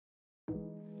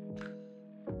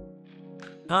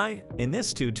Hi, in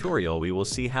this tutorial we will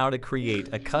see how to create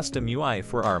a custom UI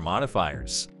for our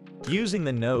modifiers. Using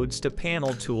the Nodes to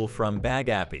Panel tool from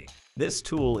BagaPie. This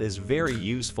tool is very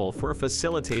useful for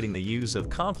facilitating the use of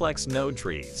complex node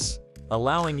trees,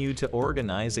 allowing you to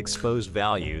organize exposed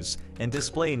values and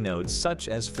display nodes such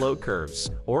as float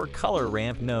curves or color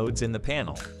ramp nodes in the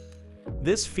panel.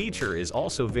 This feature is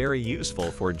also very useful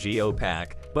for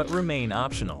GeoPack, but remain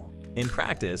optional. In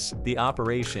practice, the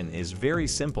operation is very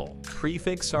simple.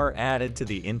 Prefixes are added to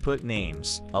the input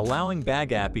names, allowing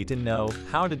BagaPie to know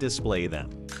how to display them.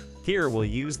 Here we'll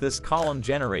use this column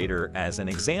generator as an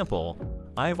example.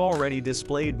 I've already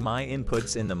displayed my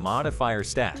inputs in the modifier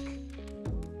stack.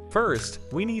 First,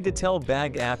 we need to tell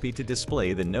BagaPie to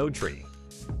display the node tree.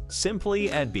 Simply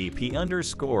add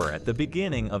BP_ at the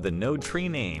beginning of the node tree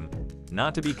name,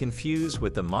 not to be confused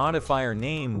with the modifier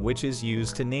name, which is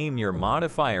used to name your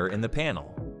modifier in the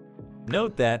panel.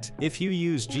 Note that if you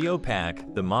use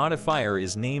GeoPack, the modifier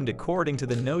is named according to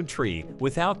the node tree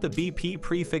without the BP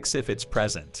prefix if it's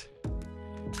present.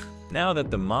 Now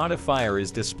that the modifier is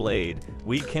displayed,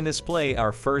 we can display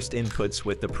our first inputs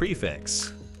with the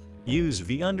prefix. Use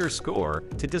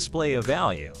V_ to display a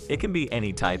value. It can be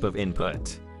any type of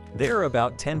input. There are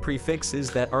about 10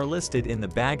 prefixes that are listed in the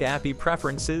BagaPie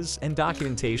preferences and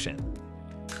documentation.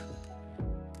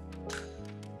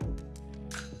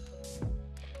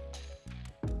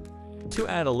 To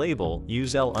add a label,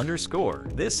 use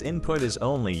L_. This input is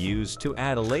only used to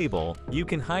add a label. You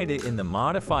can hide it in the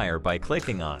modifier by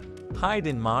clicking on Hide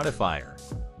in Modifier.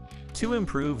 To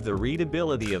improve the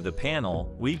readability of the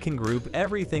panel, we can group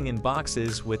everything in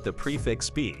boxes with the prefix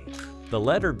B. The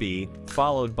letter B,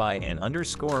 followed by an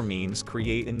underscore, means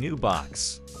create a new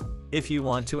box. If you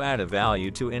want to add a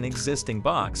value to an existing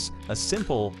box, a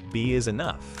simple B is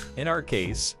enough. In our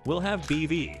case, we'll have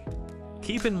BV.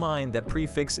 Keep in mind that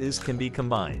prefixes can be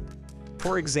combined.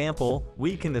 For example,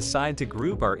 we can decide to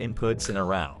group our inputs in a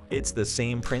row. It's the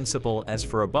same principle as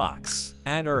for a box.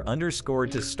 Add our underscore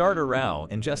to start a row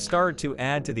and just start to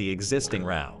add to the existing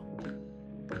row.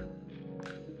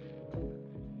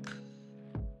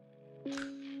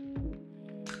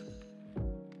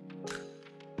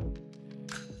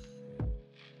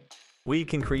 We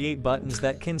can create buttons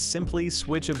that can simply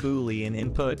switch a Boolean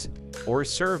input or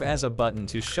serve as a button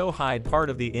to show hide part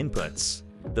of the inputs.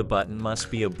 The button must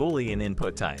be a Boolean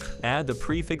input type. Add the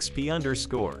prefix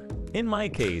P_. In my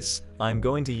case, I'm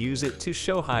going to use it to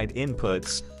show hide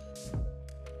inputs.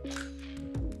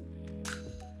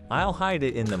 I'll hide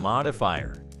it in the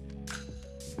modifier.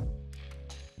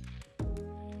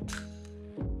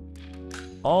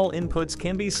 All inputs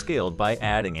can be scaled by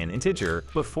adding an integer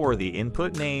before the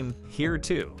input name, here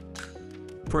too.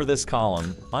 For this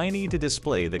column, I need to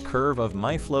display the curve of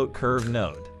my float curve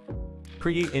node.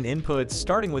 Create an input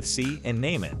starting with C and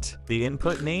name it. The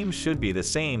input name should be the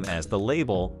same as the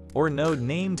label or node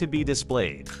name to be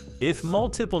displayed. If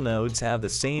multiple nodes have the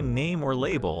same name or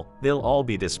label, they'll all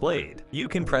be displayed. You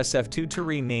can press F2 to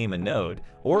rename a node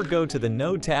or go to the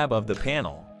Node tab of the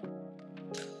panel.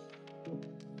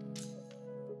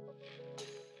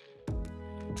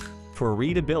 For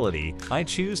readability, I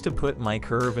choose to put my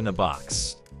curve in a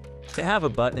box. To have a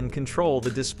button control the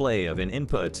display of an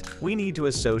input, we need to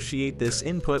associate this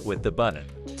input with the button.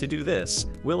 To do this,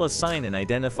 we'll assign an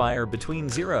identifier between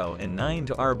 0 and 9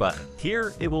 to our button.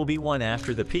 Here, it will be 1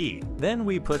 after the P. Then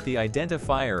we put the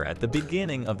identifier at the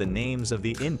beginning of the names of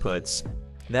the inputs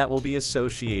that will be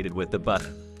associated with the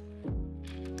button.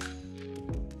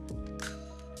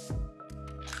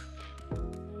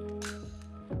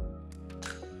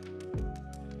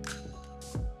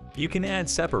 You can add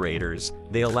separators.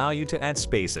 They allow you to add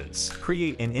spaces,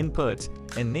 create an input,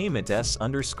 and name it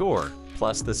S_,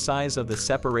 plus the size of the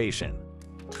separation.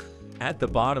 At the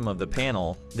bottom of the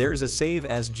panel, there's a Save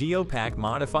as GeoPack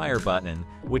modifier button,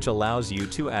 which allows you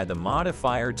to add the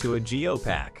modifier to a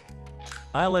GeoPack.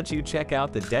 I'll let you check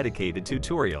out the dedicated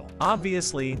tutorial.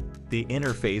 Obviously, the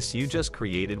interface you just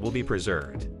created will be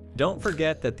preserved. Don't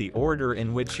forget that the order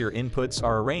in which your inputs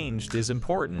are arranged is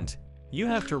important. You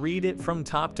have to read it from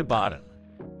top to bottom.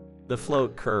 The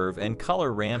float curve and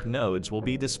color ramp nodes will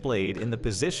be displayed in the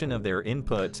position of their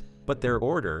input, but their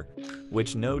order,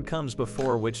 which node comes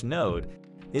before which node,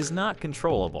 is not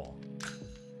controllable.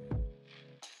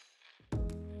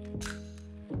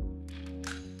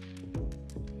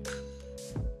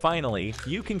 Finally,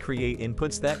 you can create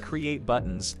inputs that create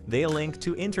buttons. They link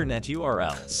to internet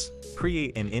URLs.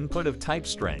 Create an input of type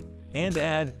string and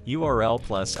add URL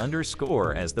plus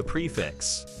underscore as the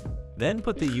prefix. Then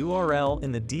put the URL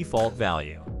in the default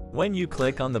value. When you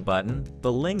click on the button,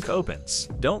 the link opens.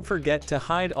 Don't forget to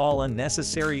hide all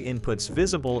unnecessary inputs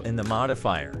visible in the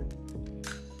modifier.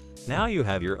 Now you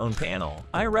have your own panel.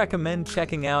 I recommend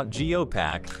checking out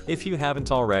GeoPack if you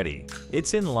haven't already.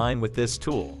 It's in line with this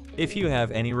tool. If you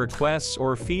have any requests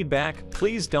or feedback,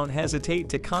 please don't hesitate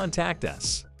to contact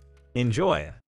us. Enjoy!